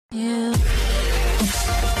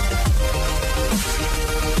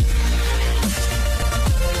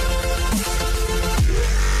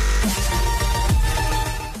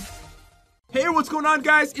going on,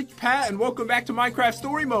 guys? It's Pat, and welcome back to Minecraft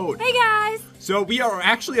Story Mode. Hey, guys! So, we are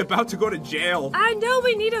actually about to go to jail. I know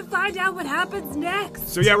we need to find out what happens next.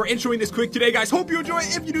 So, yeah, we're introing this quick today, guys. Hope you enjoy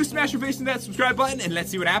it. If you do, smash your face in that subscribe button, and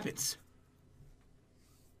let's see what happens.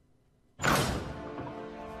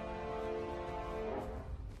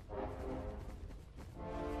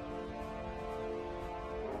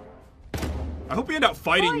 I hope we end up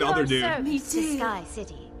fighting the other dude. Me too. Sky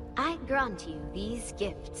City, I grant you these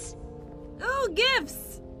gifts. Oh,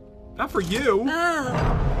 gifts! Not for you.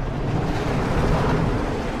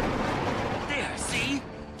 There, see?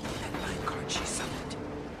 That minecart she summoned.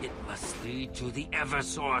 It must lead to the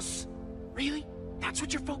Eversource. Really? That's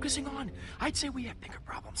what you're focusing on? I'd say we have bigger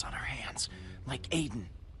problems on our hands. Like Aiden.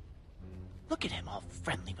 Look at him all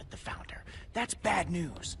friendly with the Founder. That's bad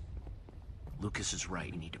news. Lucas is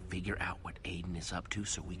right. We need to figure out what Aiden is up to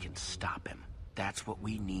so we can stop him. That's what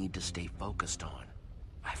we need to stay focused on.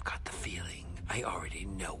 I've got the feeling I already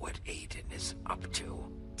know what Aiden is up to.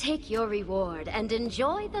 Take your reward and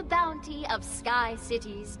enjoy the bounty of Sky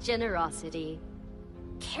City's generosity.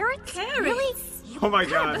 Carrots? Really? Oh my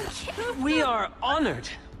god. We are honored,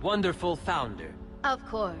 wonderful Founder. Of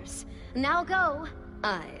course. Now go.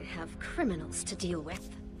 I have criminals to deal with.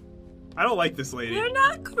 I don't like this lady. They're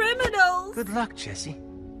not criminals! Good luck, Jesse.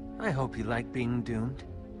 I hope you like being doomed.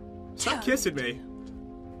 Stop kissing me.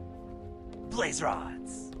 Blaze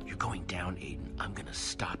rods. You're going down, Aiden. I'm gonna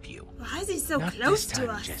stop you. Why is he so Not close this time,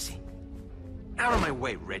 to us? Jesse. Out of my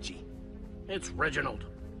way, Reggie. It's Reginald.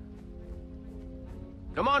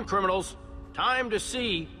 Come on, criminals. Time to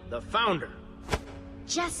see the Founder.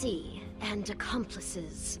 Jesse and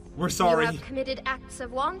accomplices. We're sorry. You have committed acts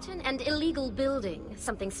of wanton and illegal building,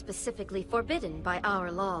 something specifically forbidden by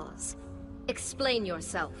our laws. Explain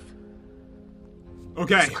yourself.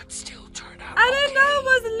 Okay. Could still turn out I didn't know it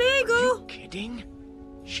was legal! You kidding?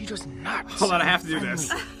 She does not. Hold on, I have to do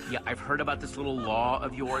this. friendly. Yeah, I've heard about this little law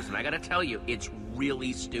of yours, and I gotta tell you, it's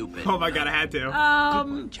really stupid. Oh my god, I had to. Good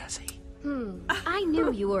one, Jesse. I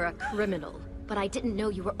knew you were a criminal, but I didn't know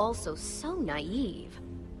you were also so naive.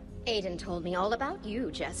 Aiden told me all about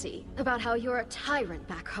you, Jesse. About how you're a tyrant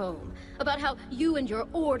back home. About how you and your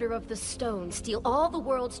Order of the Stone steal all the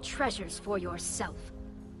world's treasures for yourself.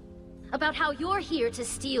 About how you're here to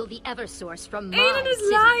steal the Eversource from my Aiden is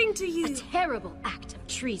city. lying to you! A terrible act of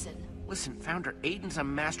treason. Listen, Founder, Aiden's a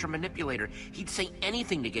master manipulator. He'd say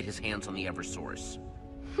anything to get his hands on the Eversource.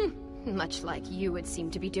 Much like you would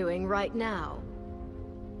seem to be doing right now.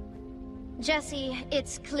 Jesse,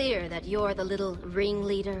 it's clear that you're the little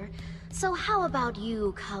ringleader. So how about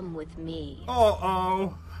you come with me?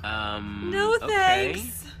 Uh-oh. No okay.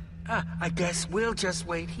 thanks! I guess we'll just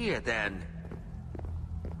wait here then.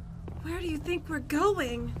 Where do you think we're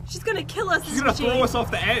going? She's gonna kill us, She's gonna throw us off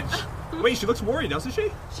the edge. Wait, she looks worried, doesn't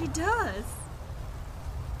she? She does.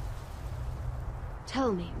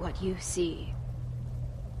 Tell me what you see.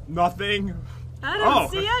 Nothing. I don't Oh.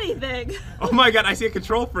 see anything. Oh my god, I see a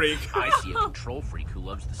control freak. I see a control freak who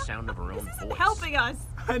loves the sound of her own This isn't voice. helping us.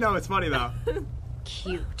 I know, it's funny though.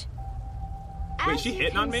 Cute. Wait, As she you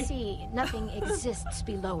hitting on can me? see, nothing exists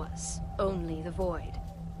below us. Only the void.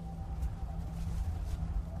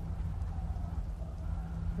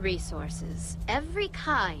 Resources, every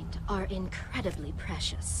kind, are incredibly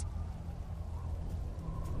precious.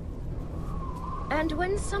 And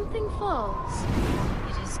when something falls,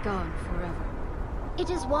 it is gone forever. It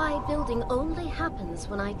is why building only happens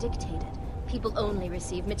when I dictate it. People only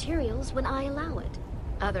receive materials when I allow it.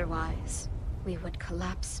 Otherwise, we would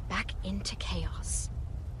collapse back into chaos.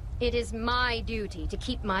 It is my duty to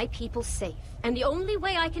keep my people safe, and the only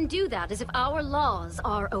way I can do that is if our laws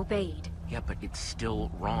are obeyed. Yeah, but it's still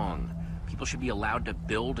wrong. People should be allowed to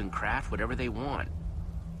build and craft whatever they want.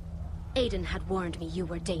 Aiden had warned me you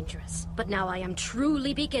were dangerous, but now I am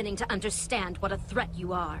truly beginning to understand what a threat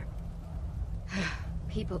you are.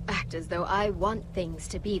 People act as though I want things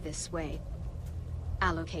to be this way.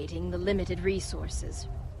 Allocating the limited resources.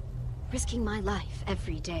 Risking my life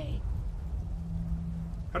every day.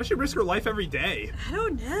 How does she risk her life every day? I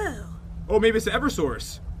don't know. Oh, maybe it's the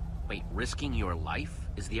Eversource. Wait, risking your life?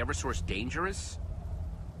 Is the Eversource dangerous?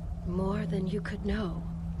 More than you could know.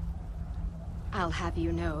 I'll have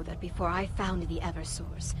you know that before I found the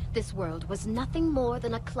Eversource, this world was nothing more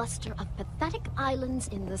than a cluster of pathetic islands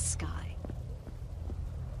in the sky.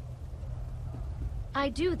 I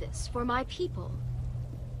do this for my people.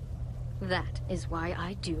 That is why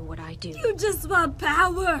I do what I do. You just want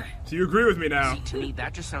power. Do you agree with me now? See, to me,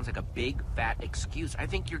 that just sounds like a big, fat excuse. I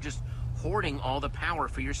think you're just hoarding all the power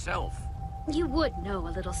for yourself. You would know a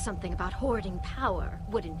little something about hoarding power,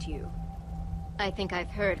 wouldn't you? I think I've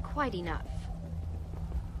heard quite enough.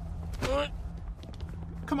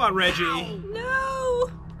 Come on, Reggie. No!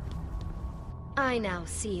 I now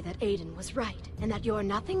see that Aiden was right, and that you're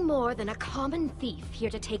nothing more than a common thief here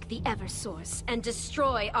to take the Eversource and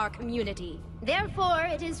destroy our community. Therefore,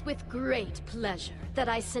 it is with great pleasure that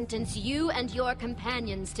I sentence you and your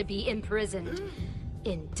companions to be imprisoned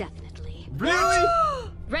indefinitely. Really?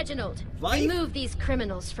 Reginald, Life? remove these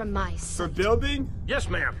criminals from my For sight. building? Yes,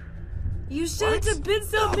 ma'am. You shouldn't have been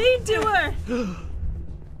so mean to her!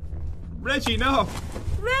 Reggie, no.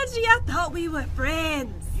 Reggie, I thought we were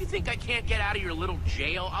friends. You think I can't get out of your little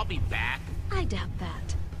jail? I'll be back. I doubt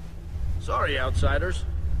that. Sorry, outsiders.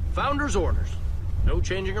 Founder's orders. No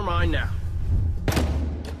changing her mind now.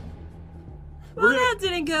 Well, that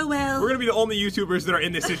didn't go well. We're gonna be the only YouTubers that are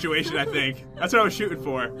in this situation, I think. That's what I was shooting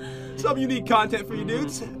for. Some unique content for you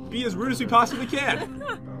dudes. Be as rude as we possibly can.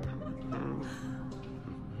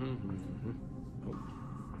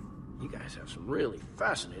 You guys have some really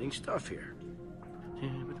fascinating stuff here.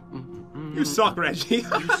 You suck, Reggie.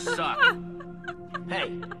 You suck.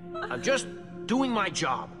 Hey, I'm just doing my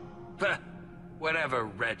job. Whatever,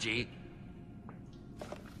 Reggie.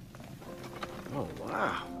 Oh,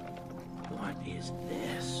 wow. What is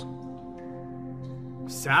this?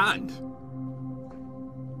 Sand.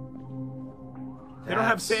 They don't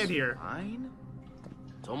have sand here. Fine.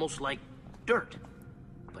 It's almost like dirt.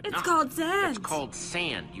 But It's not called sand. It's called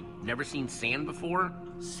sand. You've never seen sand before?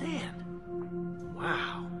 sand.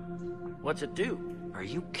 Wow. What's it do? Are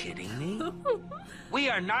you kidding me? We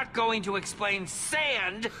are not going to explain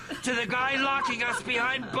sand to the guy locking us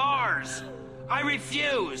behind bars. I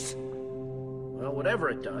refuse. Well, whatever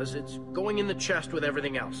it does, it's going in the chest with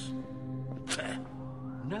everything else.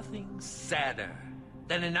 Nothing sadder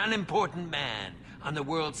than an unimportant man on the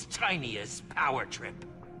world's tiniest power trip.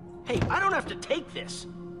 Hey, I don't have to take this.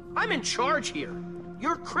 I'm in charge here.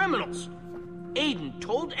 You're criminals. Aiden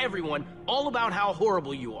told everyone all about how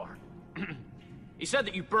horrible you are. He said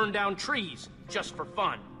that you burn down trees just for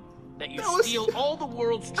fun. That you steal all the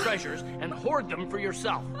world's treasures and hoard them for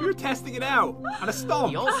yourself. We were testing it out on a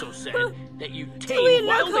stump. He also said that you we tame look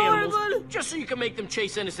wild animals horrible? just so you can make them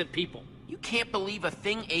chase innocent people. You can't believe a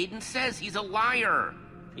thing Aiden says. He's a liar.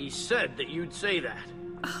 He said that you'd say that.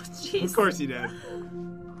 Oh, jeez. Of course he did.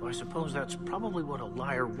 Well, I suppose that's probably what a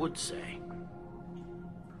liar would say.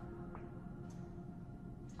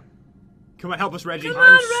 Come on, help us, Reggie. Come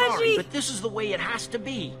I'm on, sorry, Reggie. but this is the way it has to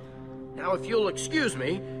be. Now, if you'll excuse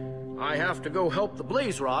me, I have to go help the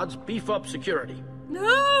blaze rods beef up security.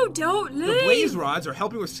 No, don't leave. The blaze rods are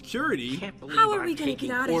helping with security. Can't believe How are I'm we gonna taking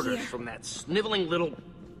get out of orders here? from that sniveling little...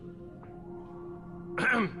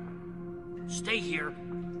 Stay here.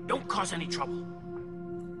 Don't cause any trouble.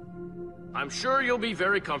 I'm sure you'll be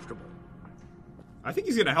very comfortable. I think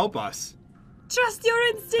he's gonna help us. Trust your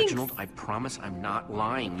instincts. Reginald, I promise I'm not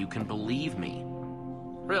lying. You can believe me.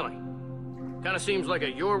 Really? Kind of seems like a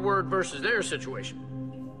your word versus their situation.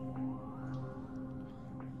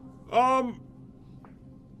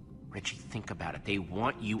 Reggie, think about it. They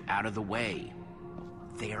want you out of the way.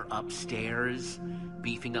 They're upstairs,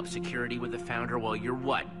 beefing up security with the Founder while you're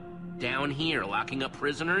what? Down here, locking up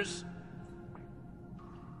prisoners?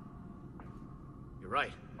 You're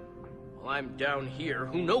right. While I'm down here,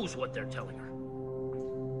 who knows what they're telling her?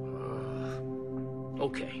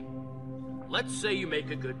 Okay. Let's say you make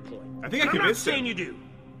a good point. I think I And I'm not convinced him. saying you do.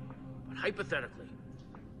 But hypothetically,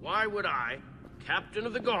 why would I, Captain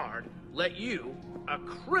of the Guard, let you, a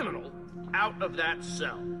criminal, out of that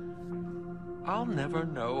cell? I'll never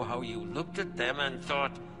know how you looked at them and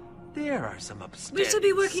thought, there are some upstanding We should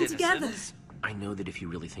be working together. citizens." I know that if you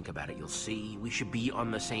really think about it, you'll see we should be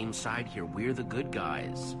on the same side here. We're the good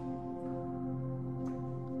guys.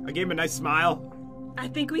 I gave him a nice smile. I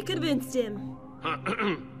think we convinced him.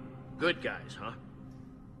 Good guys, huh?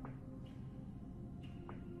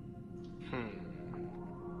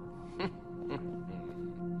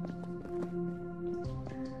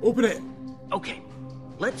 Open it. Okay,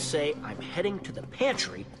 let's say I'm heading to the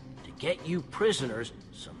pantry to get you prisoners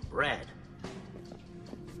some bread.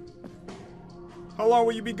 How long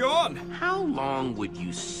will you be gone? How long would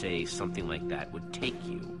you say something like that would take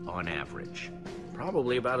you, on average?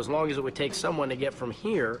 Probably about as long as it would take someone to get from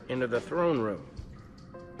here into the throne room.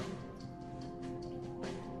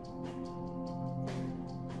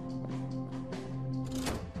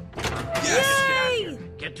 Yay!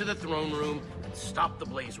 Get to the throne room and stop the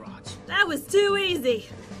blaze rods. That was too easy.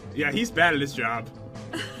 Yeah, he's bad at his job.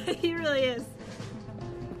 He really is.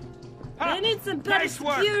 They need some better Nice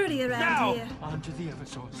work. security around Now, here. onto the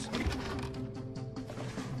Eversource.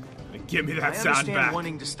 Give me I that sound understand back.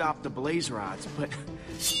 wanting to stop the blaze rods, but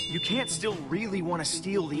you can't still really want to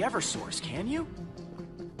steal the Eversource, can you?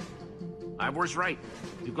 Ivor's right.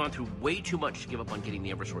 We've gone through way too much to give up on getting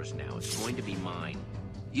the Eversource now. It's going to be mine.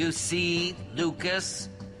 You see, Lucas?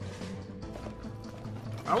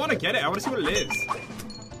 I want to get it. I want to see what it is.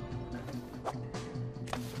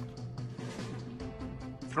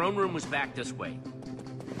 Throne room was back this way.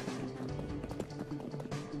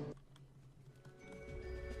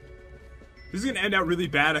 This is going to end out really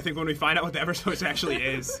bad, I think, when we find out what the Eversource actually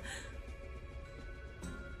is.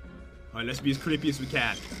 Alright, let's be as creepy as we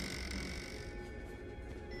can.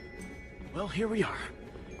 Well, here we are.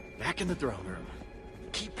 Back in the throne room.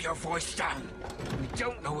 Keep your voice down. We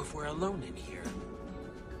don't know if we're alone in here.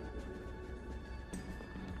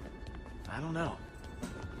 I don't know.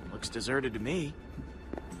 Looks deserted to me.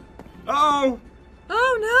 Uh-oh!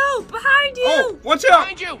 Oh no! Behind you! Oh, watch out!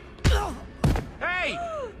 Behind you! Hey!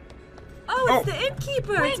 Oh, it's the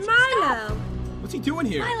innkeeper. Wait, It's Milo. What's he doing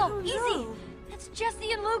here? Milo, Oh, easy! no. That's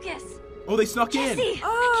Jesse and Lucas. Oh, they snuck in. Jesse, I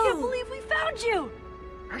Oh. can't believe we found you.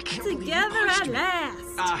 I can't Together at last.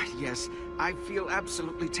 Ah, yes. I feel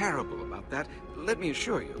absolutely terrible about that. Let me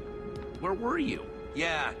assure you. Where were you?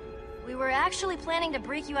 Yeah. We were actually planning to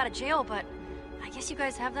break you out of jail, but I guess you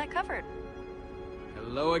guys have that covered.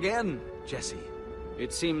 Hello again, Jesse.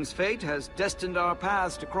 It seems fate has destined our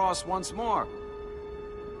paths to cross once more.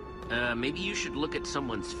 Maybe you should look at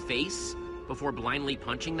someone's face before blindly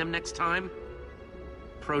punching them next time?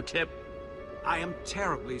 Pro tip. I am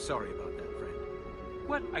terribly sorry about that, friend.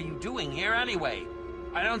 What are you doing here anyway?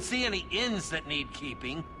 I don't see any inns that need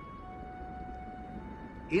keeping.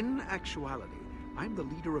 In actuality, I'm the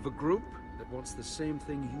leader of a group that wants the same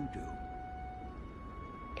thing you do.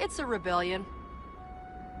 It's a rebellion.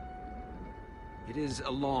 It is a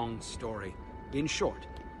long story. In short,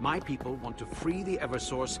 my people want to free the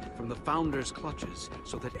Eversource from the Founder's clutches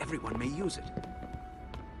so that everyone may use it.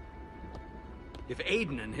 If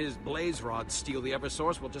Aiden and his blaze rods steal the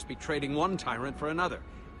Eversource, we'll just be trading one tyrant for another.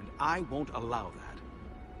 And I won't allow that.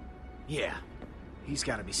 Yeah. He's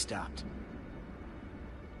gotta be stopped.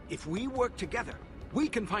 If we work together, we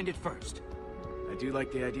can find it first. I do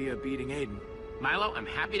like the idea of beating Aiden. Milo, I'm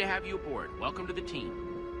happy to have you aboard. Welcome to the team.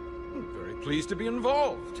 I'm very pleased to be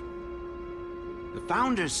involved. The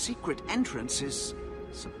Founder's secret entrance is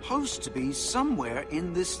supposed to be somewhere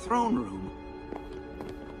in this throne room.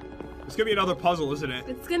 It's gonna be another puzzle, isn't it?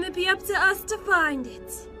 It's gonna be up to us to find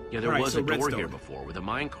it. Yeah, there Alright, was so a door redstone. here before with a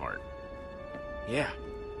minecart. Yeah.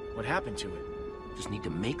 What happened to it? Just need to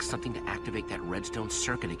make something to activate that redstone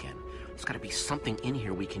circuit again. There's gotta be something in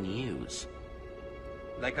here we can use.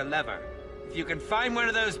 Like a lever. If you can find one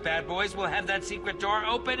of those bad boys, we'll have that secret door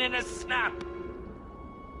open in a snap.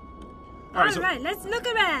 Alright, so Alright, let's look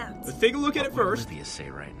around. let's take a look at it What will first. Olivia say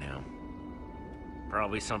right now?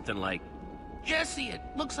 Probably something like, Jesse, it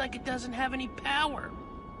looks like it doesn't have any power.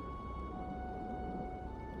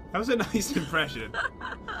 That was a nice impression.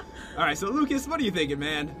 Alright, so Lucas, what are you thinking,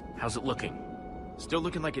 man? How's it looking? Still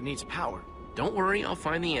looking like it needs power. Don't worry, I'll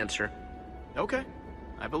find the answer. Okay.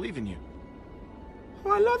 I believe in you.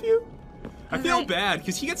 Oh, I love you. I feel Alright. bad,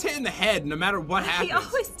 because he gets hit in the head no matter what happens. He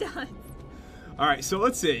always does. Alright, so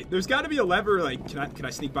let's see. There's gotta be a lever, like, can I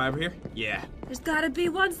sneak by over here? Yeah. There's gotta be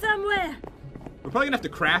one somewhere. We're probably gonna have to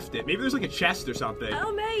craft it. Maybe there's like a chest or something.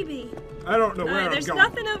 Oh, maybe. I don't know where Alright, I'm there's going.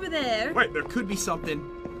 nothing over there. Wait, there could be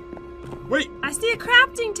something. Wait, I see a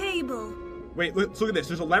crafting table. wait, look at this.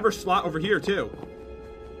 There's a lever slot over here, too.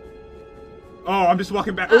 Oh, I'm just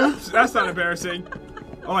walking back. Oops, that's not embarrassing.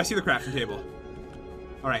 Oh, I see the crafting table.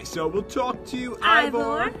 Alright, so we'll talk to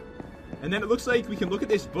Ivor. And then it looks like we can look at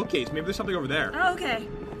this bookcase. Maybe there's something over there. Oh, okay.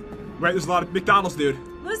 Right, there's a lot of McDonald's, dude.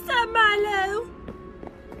 What's up, Milo?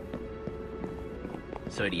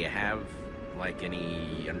 So do you have, like,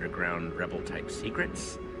 any underground rebel-type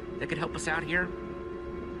secrets that could help us out here?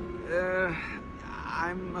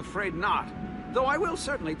 I'm afraid not. Though I will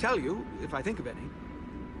certainly tell you, if I think of any.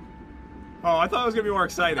 Oh, I thought it was gonna be more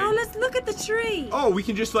exciting. Oh, let's look at the tree. Oh, we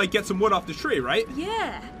can just, like, get some wood off the tree, right?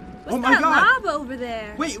 Yeah. What's Oh my that God. lava over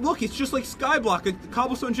there? Wait, look, it's just like Skyblock, a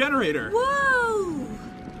cobblestone generator. Whoa!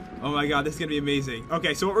 Oh my god, this is gonna be amazing.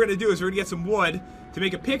 Okay, so what we're gonna do is we're gonna get some wood to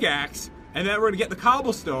make a pickaxe, and then we're gonna get the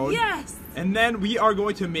cobblestone. Yes! And then we are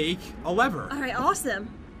going to make a lever. Alright, awesome.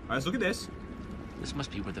 Alright, let's look at this. This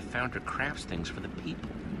must be where the founder crafts things for the people.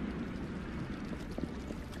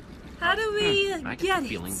 How do we I get get the it?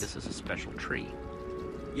 feeling this is a special tree.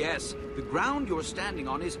 Yes, the ground you're standing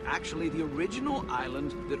on is actually the original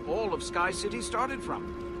island that all of Sky City started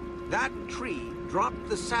from. That tree dropped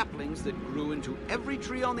the saplings that grew into every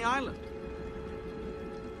tree on the island.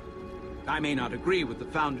 I may not agree with the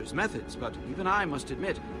Founder's methods, but even I must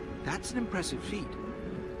admit, that's an impressive feat.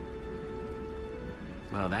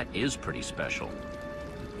 Well, that is pretty special.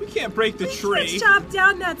 We can't break the tree. Let's chop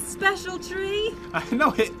down that special tree.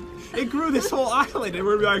 No, it grew this whole island, and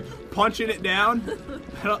we're like punching it down.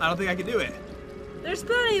 I don't think I can do it. There's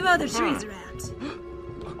plenty of other trees around.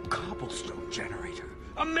 A cobblestone generator.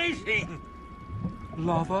 Amazing!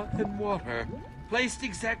 Lava and water. Placed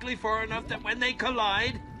exactly far enough that when they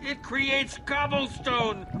collide, it creates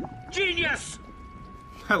cobblestone. Genius!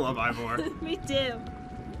 I love Ivor. Me too.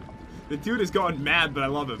 The dude is going mad, but I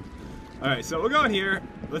love him. All right, so we'll go in here.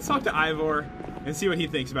 Let's talk to Ivor and see what he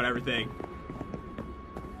thinks about everything.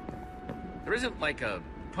 There isn't like a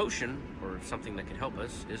potion or something that could help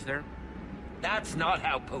us, is there? That's not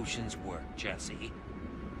how potions work, Jesse.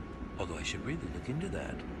 Although I should really look into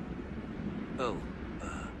that. Oh,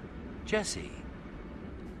 Jesse.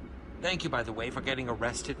 Thank you, by the way, for getting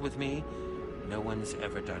arrested with me. No one's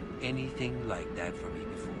ever done anything like that for me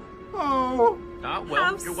before. Oh. Ah, well,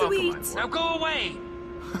 How you're sweet. welcome. Now go away!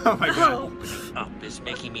 Oh my god. Opening up is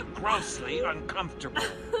making me grossly uncomfortable.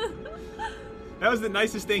 That was the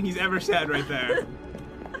nicest thing he's ever said right there.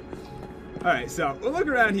 Alright, so we'll look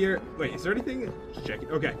around here. Wait, is there anything? Just checking.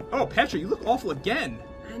 Okay. Oh, Petra, you look awful again.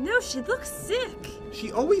 I know, she looks sick.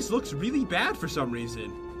 She always looks really bad for some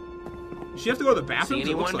reason. Does she have to go to the bathroom?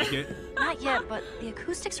 See It looks anyone? like it. Not yet, but the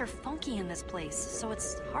acoustics are funky in this place, so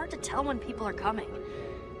it's hard to tell when people are coming.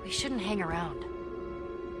 We shouldn't hang around.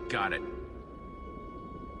 Got it.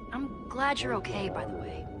 I'm glad you're okay, by the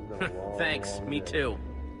way. Thanks, me too.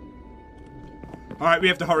 Alright, we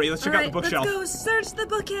have to hurry. Let's check out the bookshelf. Let's go search the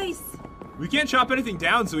bookcase. We can't chop anything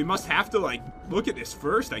down, so we must have to, like, look at this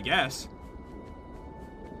first, I guess.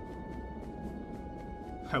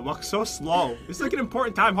 I walk so slow. This is like an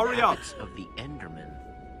important time. Hurry up. Habits of the Enderman.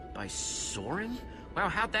 By soaring? Wow,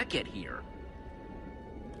 how'd that get here?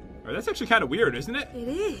 Alright, that's actually kind of weird, isn't it? It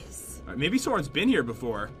is. Alright, maybe Soren's been here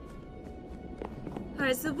before.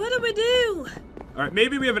 Alright, so what do we do? Alright,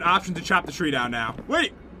 maybe we have an option to chop the tree down now.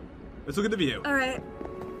 Wait! Let's look at the view. Alright.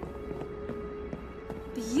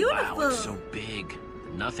 Beautiful. Wow, it's so big.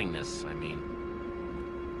 Nothingness, I mean.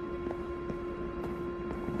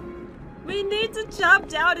 We need to chop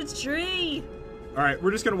down a tree. Alright,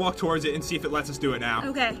 we're just gonna walk towards it and see if it lets us do it now.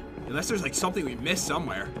 Okay. Unless there's like something we missed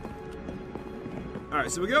somewhere.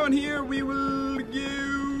 Alright, so we go in here, we will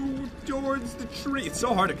go towards the tree. It's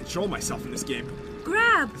so hard to control myself in this game.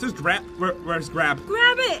 Grab. It says grab. Where's grab?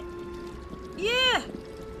 Grab it. Yeah.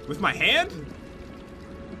 With my hand?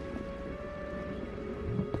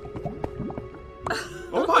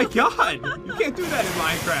 Oh my god! You can't do that in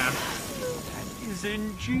Minecraft. That is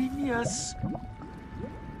ingenious.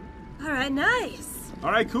 Alright, nice.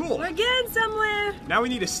 Alright, cool. We're getting somewhere. Now we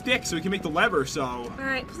need a stick so we can make the lever, so...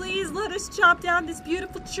 Alright, please let us chop down this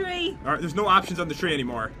beautiful tree. Alright, there's no options on the tree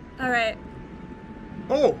anymore. Alright.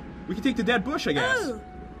 Oh! We can take the dead bush, I guess. Oh.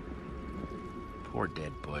 Poor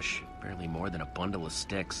dead bush. Barely more than a bundle of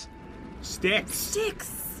sticks. Sticks.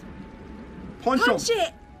 Sticks. Punch Punch 'em.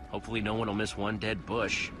 it. Hopefully no one will miss one dead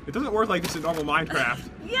bush. It doesn't work like this in normal Minecraft.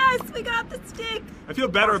 Yes, we got the stick. I feel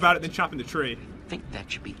better about it than chopping the tree. I think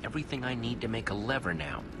that should be everything I need to make a lever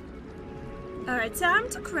now. Alright, time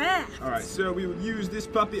to craft. Alright, so we will use this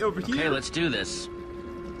puppy over here. Okay, let's do this.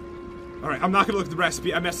 Alright, I'm not gonna look at the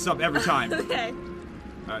recipe. I mess this up every time. Okay.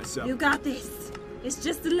 Alright, so... You got this. It's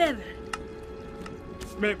just a lever.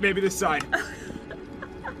 Maybe this side.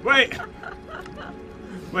 Wait!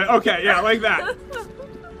 Wait, okay, yeah, like that.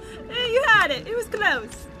 You had it. It was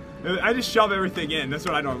close. I just shove everything in. That's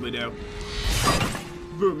what I normally do.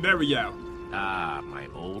 Boom, there we go. Ah, my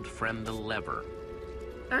old friend the lever.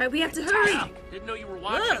 Alright, we have to hurry. Didn't know you were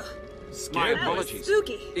watching. Ugh, My Scared. that was apologies.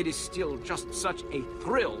 spooky. It is still just such a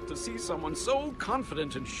thrill to see someone so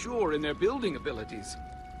confident and sure in their building abilities.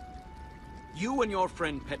 You and your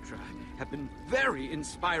friend Petra have been very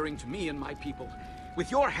inspiring to me and my people.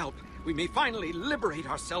 With your help, we may finally liberate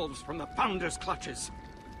ourselves from the Founder's clutches.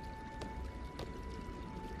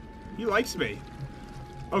 He likes me.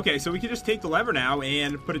 Okay, so we can just take the lever now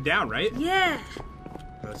and put it down, right? Yeah.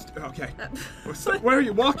 Okay. Where are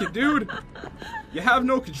you walking, dude? You have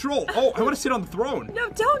no control. Oh, I want to sit on the throne. No,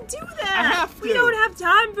 don't do that. I have We to. don't have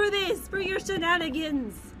time for this, for your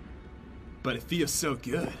shenanigans. But it feels so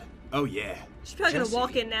good. Oh, yeah. She's probably gonna Jesse.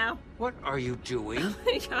 walk in now. What are you doing? Oh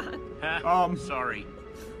my god. Sorry.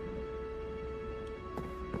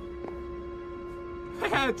 I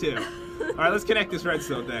had to. All right, let's connect this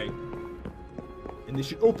redstone thing. And this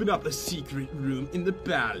should open up a secret room in the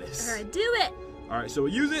palace. Alright, do it. All right, so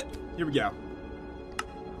we'll use it. Here we go.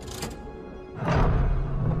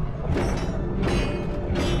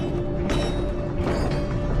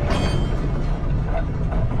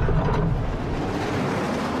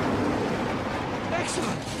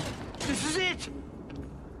 Excellent! This is it!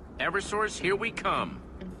 Eversource, here we come.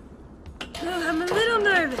 Oh, I'm a little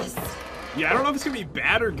nervous. Yeah, I don't know if it's gonna be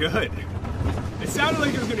bad or good. It sounded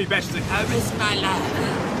like it was gonna be bad. She's like, I risk my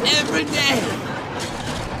life every day.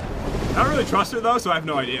 I don't really trust her though, so I have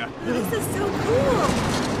no idea. This is so cool.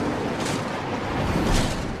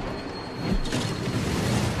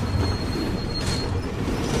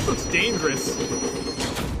 This looks dangerous.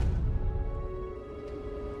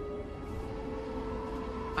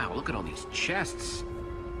 Wow, look at all these chests.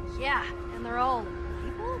 Yeah, and they're all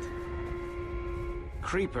labeled?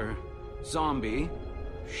 Creeper, zombie,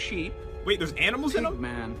 sheep, Wait, there's animals in them?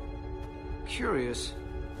 pigman. Curious.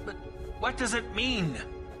 But what does it mean?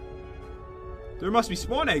 There must be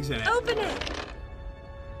spawn eggs in it. Open it.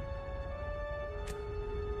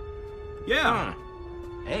 Yeah.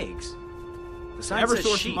 Eggs? The The sign says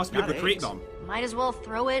Eversource sheep, must be able not to create eggs. them. Might as well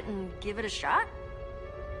throw it and give it a shot?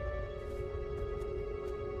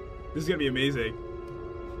 This is gonna be amazing.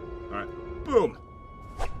 Alright. Boom.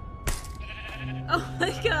 Oh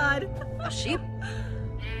my god. A sheep?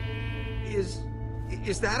 Is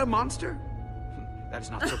that a monster? That's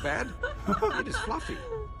not so bad. It is fluffy.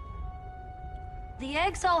 The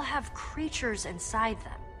eggs all have creatures inside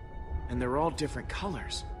them. And they're all different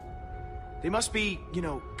colors. They must be, you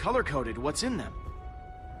know, color-coded what's in them.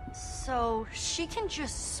 So she can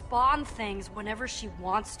just spawn things whenever she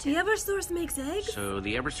wants to. The Eversource makes eggs? So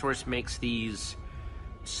the Eversource makes these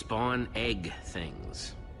spawn egg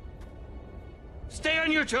things. Stay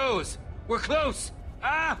on your toes. We're close.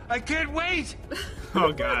 Ah, I can't wait.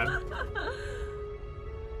 Oh god.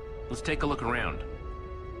 Let's take a look around.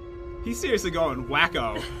 He's seriously going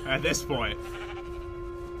wacko at this point.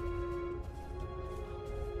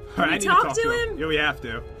 Alright, I need talk to talk to to him? Yeah, we have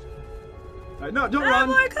to. No, don't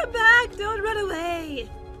Amor, run. come back! Don't run away!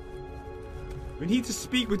 We need to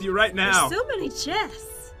speak with you right now. There's so many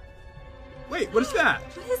chests. Wait, what is that?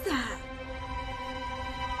 What is that?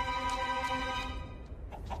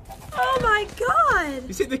 Oh my god!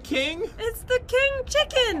 Is it the king? It's the king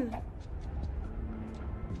chicken!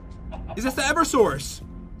 Is that the Eversource?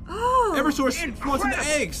 Oh! Eversource wants some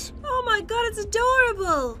eggs. Oh my god, it's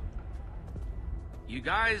adorable! You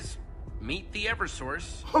guys meet the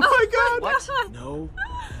Eversource. Oh my god! What? No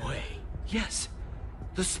way. Yes,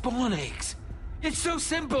 the spawn eggs. It's so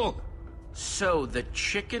simple. So the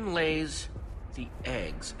chicken lays the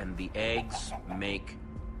eggs, and the eggs make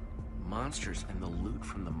monsters, and the loot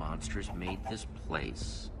from the monsters made this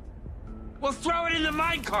place. Well, throw it in the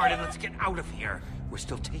minecart and let's get out of here. We're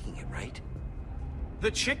still taking it, right?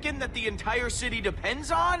 The chicken that the entire city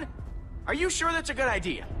depends on? Are you sure that's a good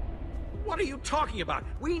idea? What are you talking about?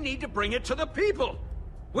 We need to bring it to the people.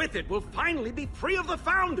 With it, we'll finally be free of the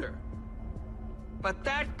founder. But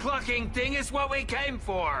that clucking thing is what we came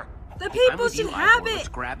for. The I'm people with should you, have Ivor. Let's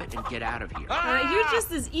it! grab it and get out of here. Alright, you're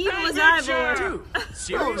just as evil as Adventure! Ivor.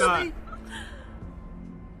 Seriously?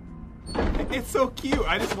 It's so cute.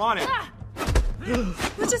 I just want it.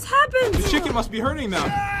 What just happened? The chicken must be hurting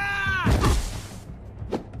them.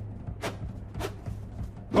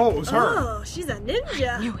 Oh, it was her. Oh, she's a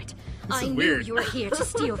ninja. Knew it. This I is knew weird. you were here to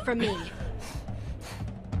steal from me.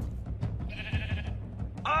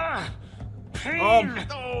 Pain!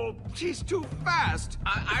 Oh, she's too fast.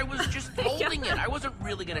 I was just holding it. I wasn't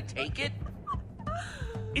really gonna take it.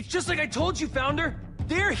 It's just like I told you, Founder.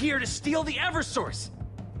 They're here to steal the Eversource.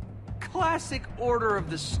 Classic Order of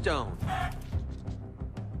the Stone.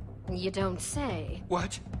 You don't say.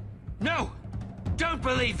 What? No! Don't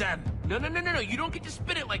believe them! No. You don't get to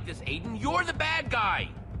spin it like this, Aiden. You're the bad guy.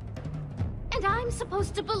 And I'm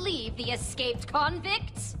supposed to believe the escaped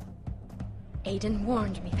convicts? Aiden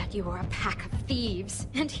warned me that you were a pack of thieves,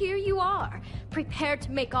 and here you are, prepared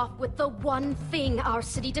to make off with the one thing our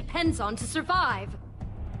city depends on to survive.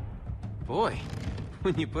 Boy,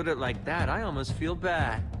 when you put it like that, I almost feel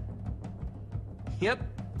bad. Yep.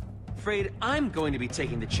 Afraid I'm going to be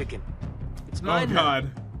taking the chicken. It's Oh mine now.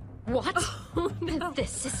 god. What? Oh, no.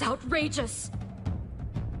 This is outrageous.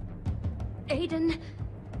 Aiden,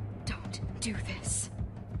 don't do this.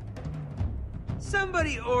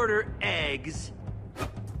 Somebody order eggs.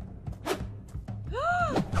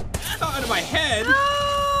 Not out of my head.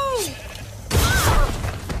 No!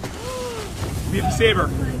 We have to save her.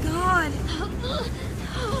 Oh my god.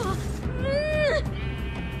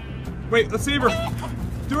 Wait, let's save her.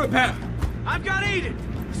 Do it, Pat. I've got Aiden!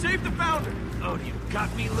 Save the founder! Oh, you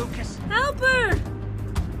got me, Lucas? Help her!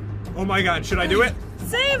 Oh my god, should I do it?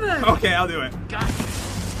 Save her! Okay, I'll do it. Got you.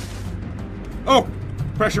 Oh,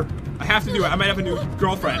 pressure. I have to do it. I might have a new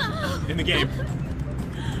girlfriend in the game.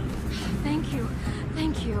 Thank you.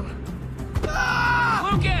 Thank you.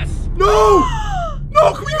 Lucas! No!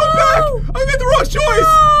 No, can we go back? I made the wrong choice!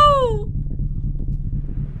 No!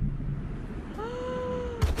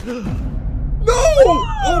 No!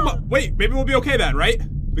 Oh my, wait, maybe we'll be okay then, right?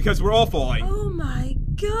 Because we're all falling. Oh my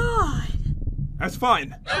god. That's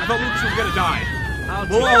fine. I thought Lucas was gonna die.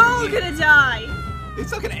 We're all gonna die.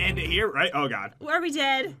 It's not gonna end it here, right? Oh god. Are we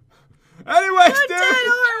dead? Anyways, We're dude. dead,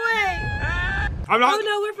 aren't we? I'm not. Oh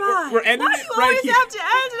no, we're fine. We're ending Why it do you right always here. have to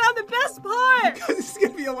end it on the best part? Because this is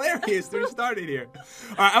gonna be hilarious. They're starting here.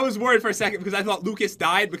 All right, I was worried for a second because I thought Lucas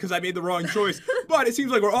died because I made the wrong choice. But it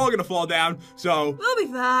seems like we're all gonna fall down. So We'll be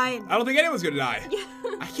fine. I don't think anyone's gonna die.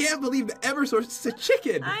 I can't believe the Eversource is a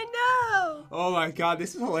chicken. I know. Oh my god,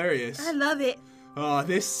 this is hilarious. I love it.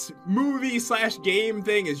 This movie/game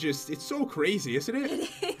thing is just—it's so crazy, isn't it?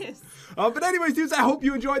 It is. But anyways, dudes, I hope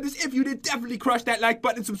you enjoyed this. If you did, definitely crush that like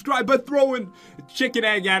button and subscribe by throwing a chicken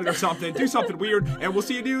egg at it or something. Do something weird, and we'll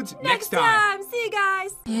see you dudes next time. See you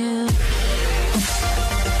guys. Yeah.